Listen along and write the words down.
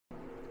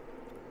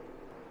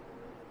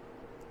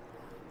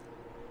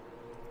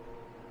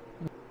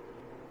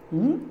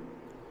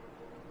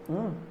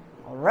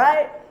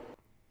Alright.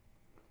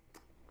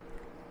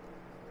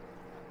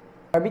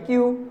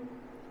 Barbecue.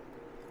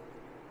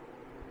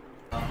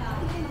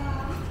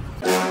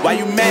 Why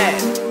you mad?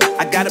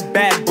 I got a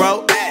bad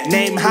bro.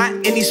 Name hot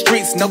in these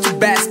streets, no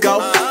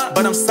Tabasco.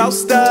 But I'm so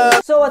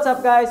stuck. So what's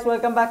up guys?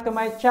 Welcome back to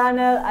my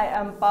channel. I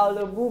am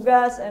Paulo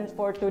Bugas, and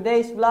for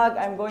today's vlog,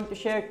 I'm going to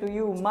share to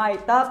you my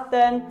top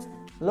 10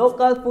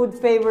 local food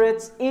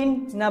favorites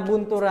in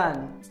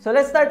Nabunturan. So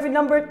let's start with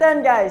number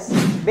 10 guys.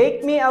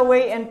 Bake Me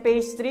Away and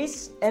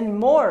Pastries and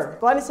More.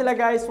 Kuha ni sila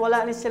guys,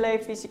 wala ni sila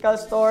yung physical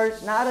store.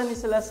 Naara ni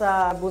sila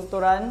sa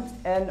Nabunturan.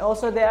 And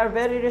also they are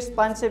very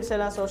responsive sa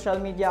ilang social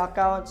media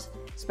accounts,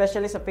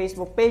 especially sa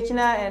Facebook page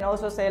na and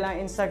also sa ilang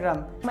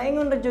Instagram.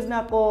 Maingon na jud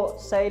na ako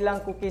sa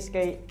ilang cookies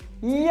kay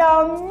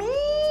yummy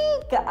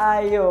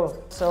kaayo.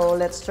 So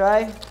let's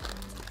try.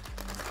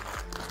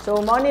 So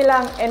mao ni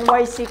lang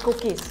NYC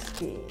cookies.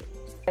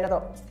 Ano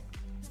to?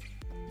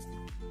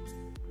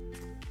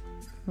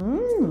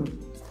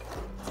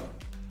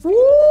 Woo!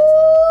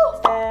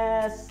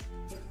 Yes!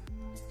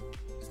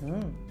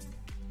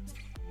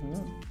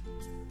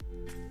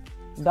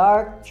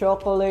 Dark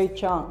chocolate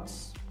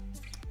chunks.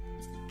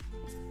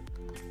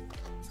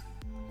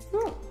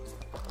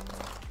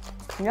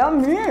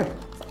 Yummy!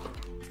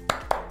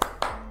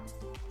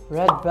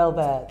 Red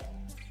velvet.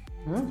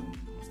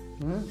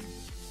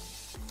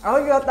 Ako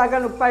yung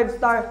tagan ng 5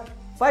 star.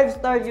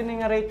 5 star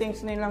yun yung ratings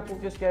nilang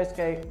cookies guys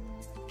kay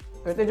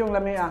ito yung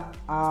lami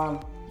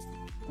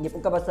hindi po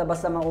ka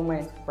basta-basta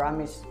maumay,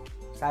 promise.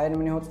 Kaya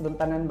naman yung doon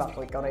tanan ba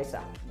kung ikaw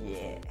raisa.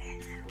 Yeah.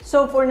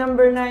 So for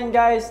number 9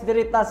 guys,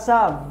 dirita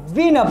sa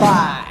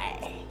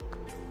Vinabay.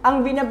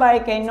 Ang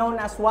Vinabay kay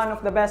known as one of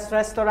the best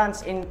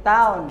restaurants in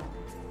town.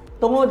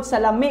 Tungod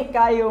sa lami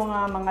kayo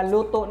nga mga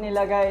luto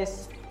nila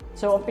guys.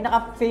 So ang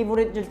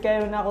pinaka-favorite jud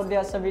kayo na ako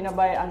diya sa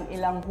Vinabay ang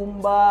ilang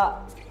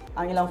humba,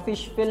 ang ilang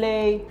fish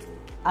fillet,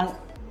 ang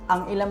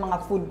ilang mga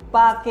food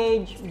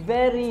package,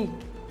 very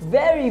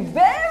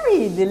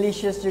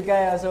delicious jud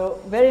kayo.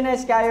 So very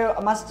nice kayo,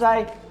 a must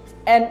try.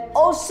 And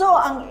also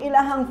ang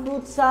ilahang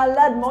fruit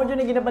salad, mao jud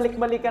ni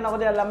ginabalik-balikan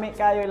ako diya, lami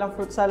kayo ilang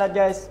fruit salad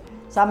guys.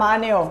 Sama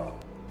niyo.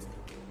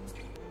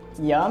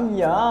 Yum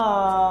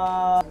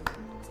yum.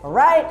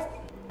 Alright.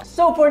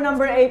 So for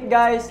number 8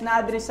 guys,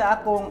 naadri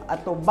sa akong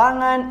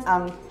atubangan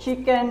ang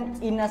chicken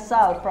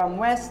inasal from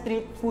West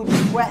Street Food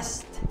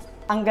West.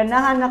 Ang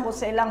ganahan ako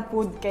sa ilang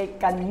food kay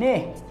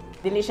kane.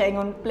 Dili siya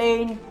ingon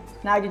plain,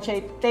 naagid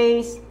siya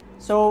taste.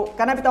 So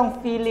kana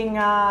bitong feeling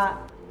nga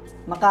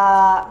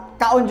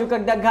makakaon jud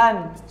kag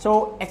daghan.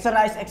 So extra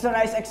rice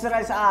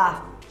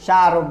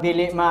syarog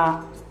dili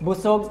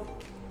mabusog.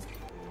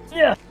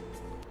 Yeah.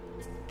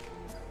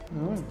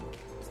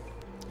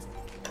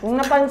 Kung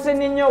napansin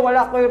ninyo,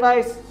 wala ko'y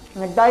rice.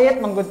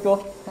 Nag-diet, manggod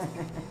ko.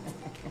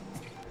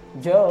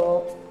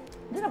 Joke.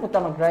 Hindi na po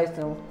tayo mag-rice,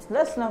 no?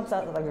 Less lang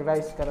sa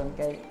mag-rice karon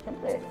kay.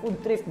 Siyempre, food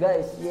trip,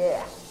 guys.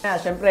 Yeah.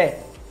 Siyempre,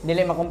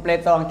 dili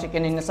makompleto ang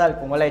chicken inasal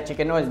kung wala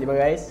chicken oil, di ba,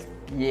 guys?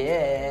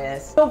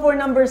 Yes. So, for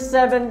number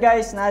 7,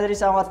 guys, nadiri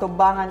sa akong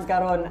katubangan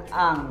karon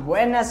ang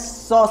Buenas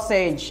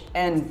Sausage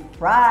and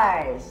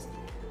Fries.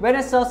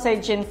 Buenas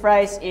Sausage and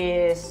Fries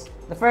is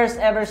the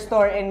first ever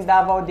store in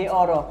Davao de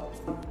Oro.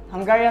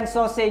 Hungarian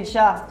sausage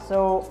siya.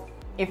 So,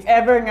 if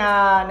ever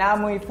nga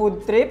naamoy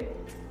food trip,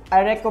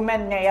 I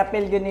recommend nga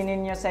i-appeal yun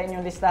ninyo sa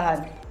inyong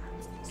listahan.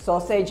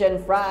 Sausage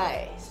and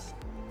fries.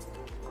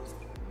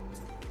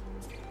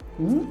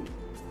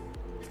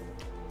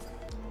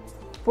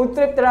 Food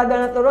trip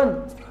tirada na to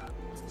ron.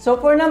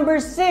 So, for number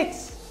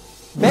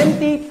 6,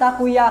 Benti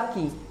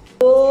Takoyaki.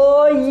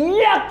 Oh,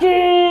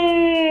 yucky!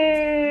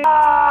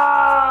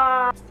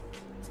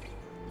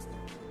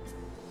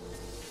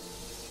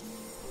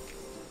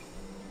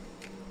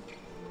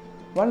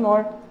 One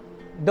more.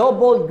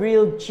 Double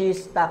grilled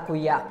cheese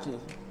takoyaki.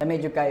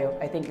 Medyo kayo.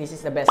 I think this is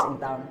the best in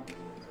town.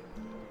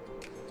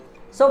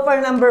 So for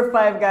number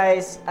 5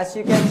 guys, as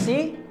you can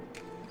see,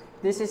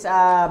 this is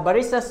a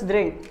barista's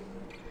drink.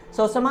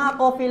 So sa mga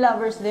coffee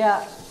lovers diya,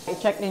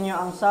 i-check ninyo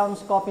ang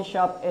Sounds Coffee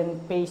Shop and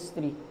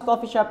Pastry.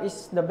 Coffee shop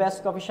is the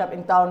best coffee shop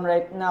in town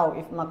right now.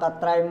 If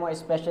makatry mo,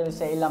 especially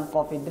sa ilang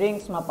coffee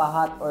drinks,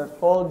 mapa-hot or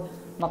cold,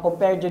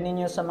 makompare dyan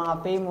ninyo sa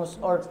mga famous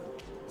or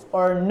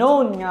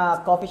known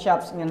nga coffee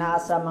shops nga naa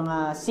sa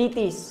mga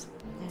cities.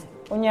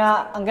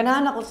 Unya, ang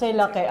ganahan ako sa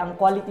ila kay ang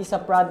quality sa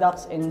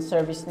products and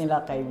service nila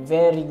kay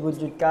very good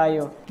jud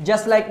kayo.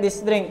 Just like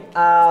this drink,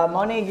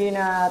 mao ni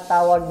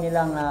ginatawag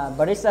nilang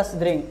barista's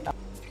drink.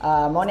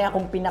 Mao ni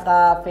akong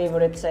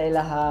pinaka-favorite sa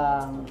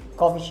ilahang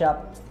coffee shop.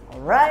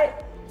 Alright.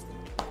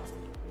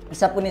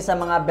 Isa po ni sa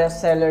mga best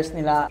sellers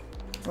nila.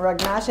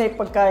 Murag na siya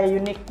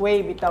pagka-unique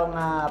way bitaw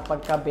nga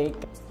pagka-bake.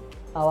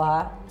 Awa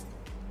ha?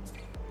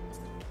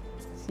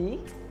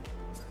 See?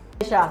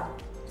 Siya.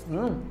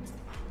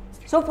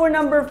 So for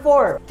number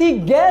 4,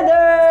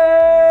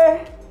 Together!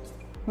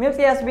 Milk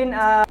tea has been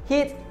a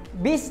hit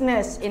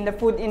business in the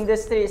food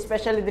industry,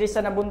 especially diri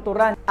sa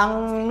Nabunturan.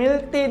 Ang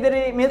milk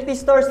tea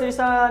stores diri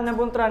sa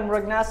Nabunturan,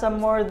 murag nasa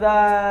more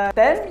than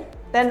 10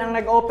 ang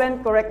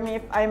nag-open. Correct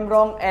me if I'm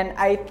wrong. And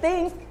I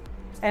think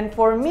And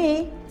for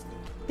me,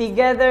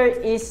 Together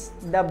is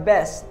the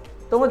best.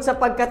 Tungod sa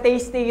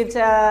pagka-tasty yun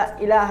sa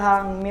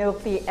ilahang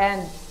milk tea,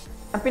 and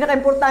ang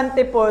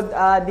pinaka-importante po,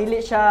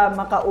 dili siya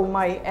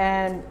makaumay,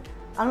 and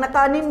ang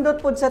nakanindot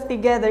po sa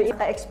Together,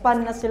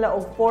 ita-expand na sila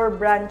og 4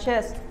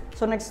 branches.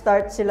 So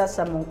nag-start sila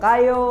sa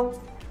Moncayo,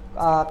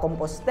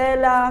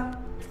 Compostela,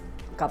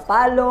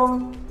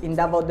 Kapalong,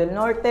 Davao del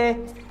Norte,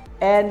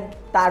 and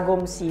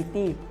Tagum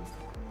City.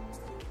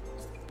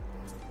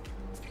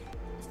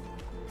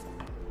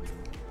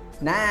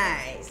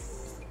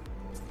 Nice!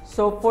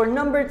 So for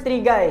number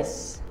 3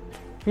 guys,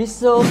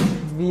 Riso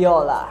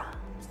Viola.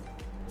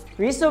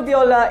 Riso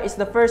Viola is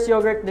the first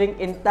yogurt drink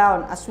in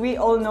town. As we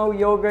all know,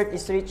 yogurt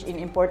is rich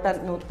in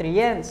important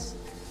nutrients.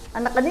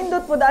 Ang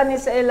nakanindot po daan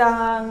sa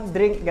ilahang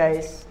drink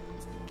guys,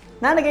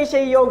 nanagay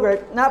siya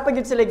yogurt,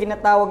 napagod sila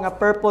ginatawag nga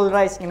purple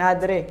rice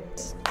ginadre.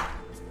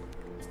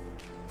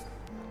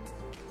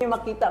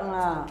 Makita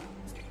nga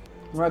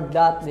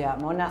muragdat diha,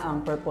 mo na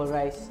ang purple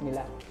rice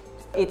nila.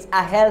 It's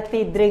a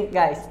healthy drink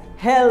guys.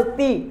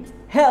 Healthy!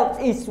 Health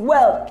is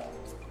wealth!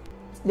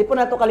 Di po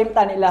nato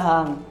kalimtan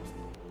ilahang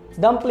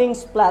dumpling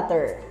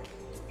splatter.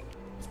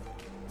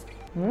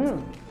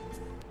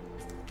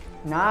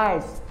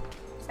 Nice!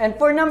 And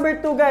for number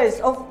 2 guys,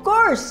 of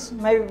course,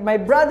 my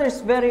brother's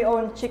very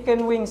own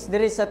chicken wings.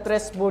 There is a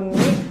Tres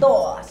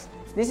Bonitos.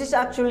 This is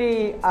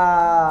actually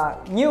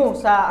new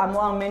sa amo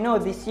ang menu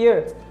this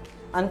year.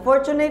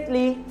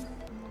 Unfortunately,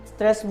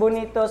 Tres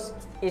Bonitos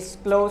is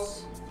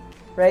closed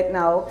right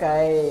now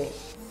kay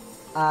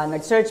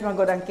nag-search man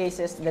gud ang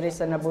cases there is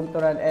sa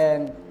Nabunturan,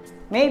 and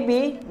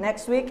maybe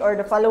next week or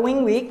the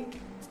following week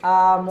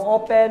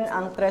mo-open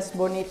ang Tres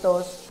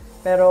Bonitos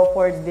pero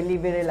for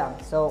delivery lang.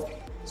 So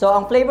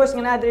ang flavors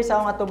nga na-address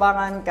sa akong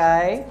atubangan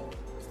kay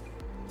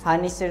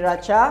honey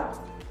sriracha,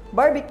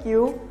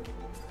 barbecue,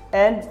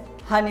 and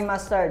honey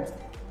mustard.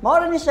 Mao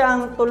ni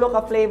siyang tulo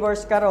ka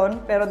flavors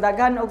karon, pero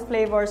daghan og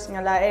flavors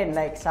nga lain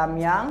like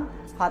samyang,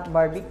 hot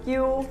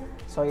barbecue,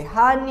 soy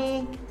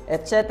honey,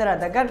 etc.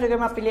 Daghan ra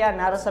gyud mapilian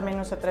nara sa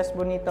menu sa Tres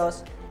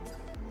Bonitos.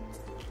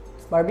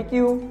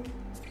 Barbecue.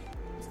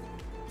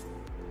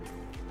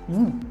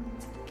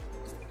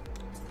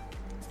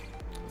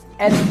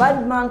 And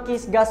Bad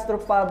Monkey's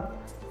Gastropub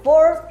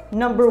for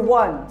number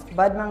 1.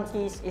 Bad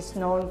Monkey's is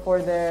known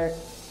for their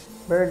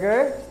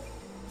burger,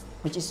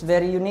 which is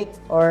very unique,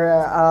 or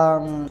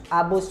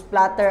abus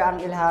platter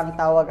ang ilhang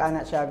tawag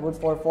ana siya, good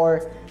for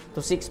 4 to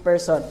 6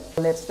 person.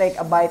 Let's take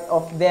a bite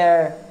of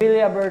their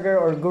gorilla burger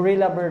or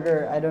gorilla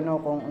burger. I don't know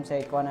kung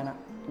unsay ko na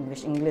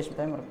English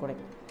tayo more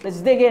correct. Let's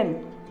dig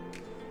in.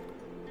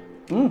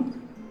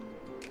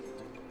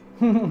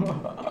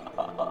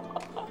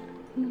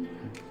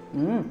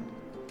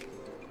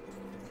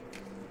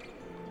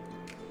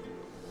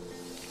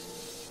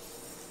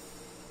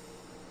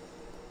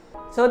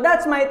 So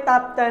that's my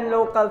top 10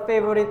 local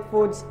favorite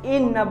foods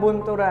in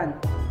Nabunturan.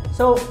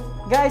 So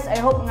guys, I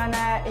hope nga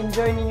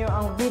na-enjoy ninyo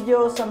ang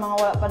video. Sa mga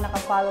wala pa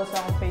nakafollow sa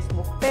akong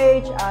Facebook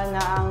page,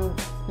 na ang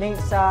link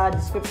sa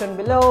description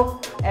below.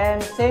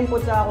 And same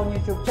po sa akong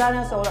YouTube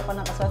channel. So wala pa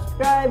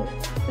nakasubscribe,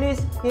 please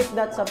hit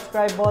that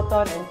subscribe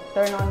button and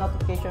turn on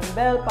notification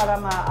bell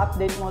para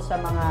ma-update mo sa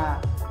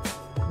mga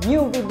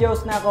new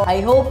videos na ako.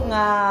 I hope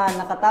nga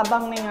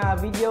nakatabang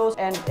mga videos,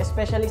 and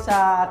especially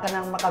sa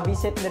kanang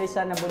makabisit diri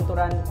sa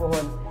Nabunturan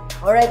pohon.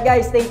 Alright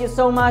guys, thank you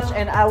so much,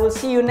 and I will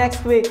see you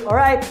next week.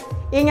 Alright,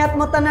 ingat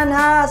mo tanan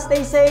ha,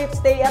 stay safe,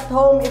 stay at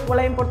home if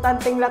wala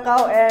importanteng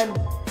lakaw,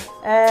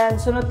 and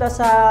sunod ta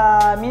sa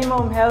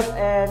minimum health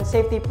and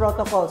safety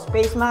protocols.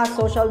 Face mask,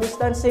 social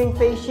distancing,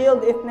 face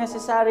shield if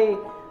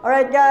necessary.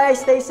 Alright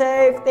guys, stay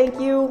safe,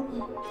 thank you.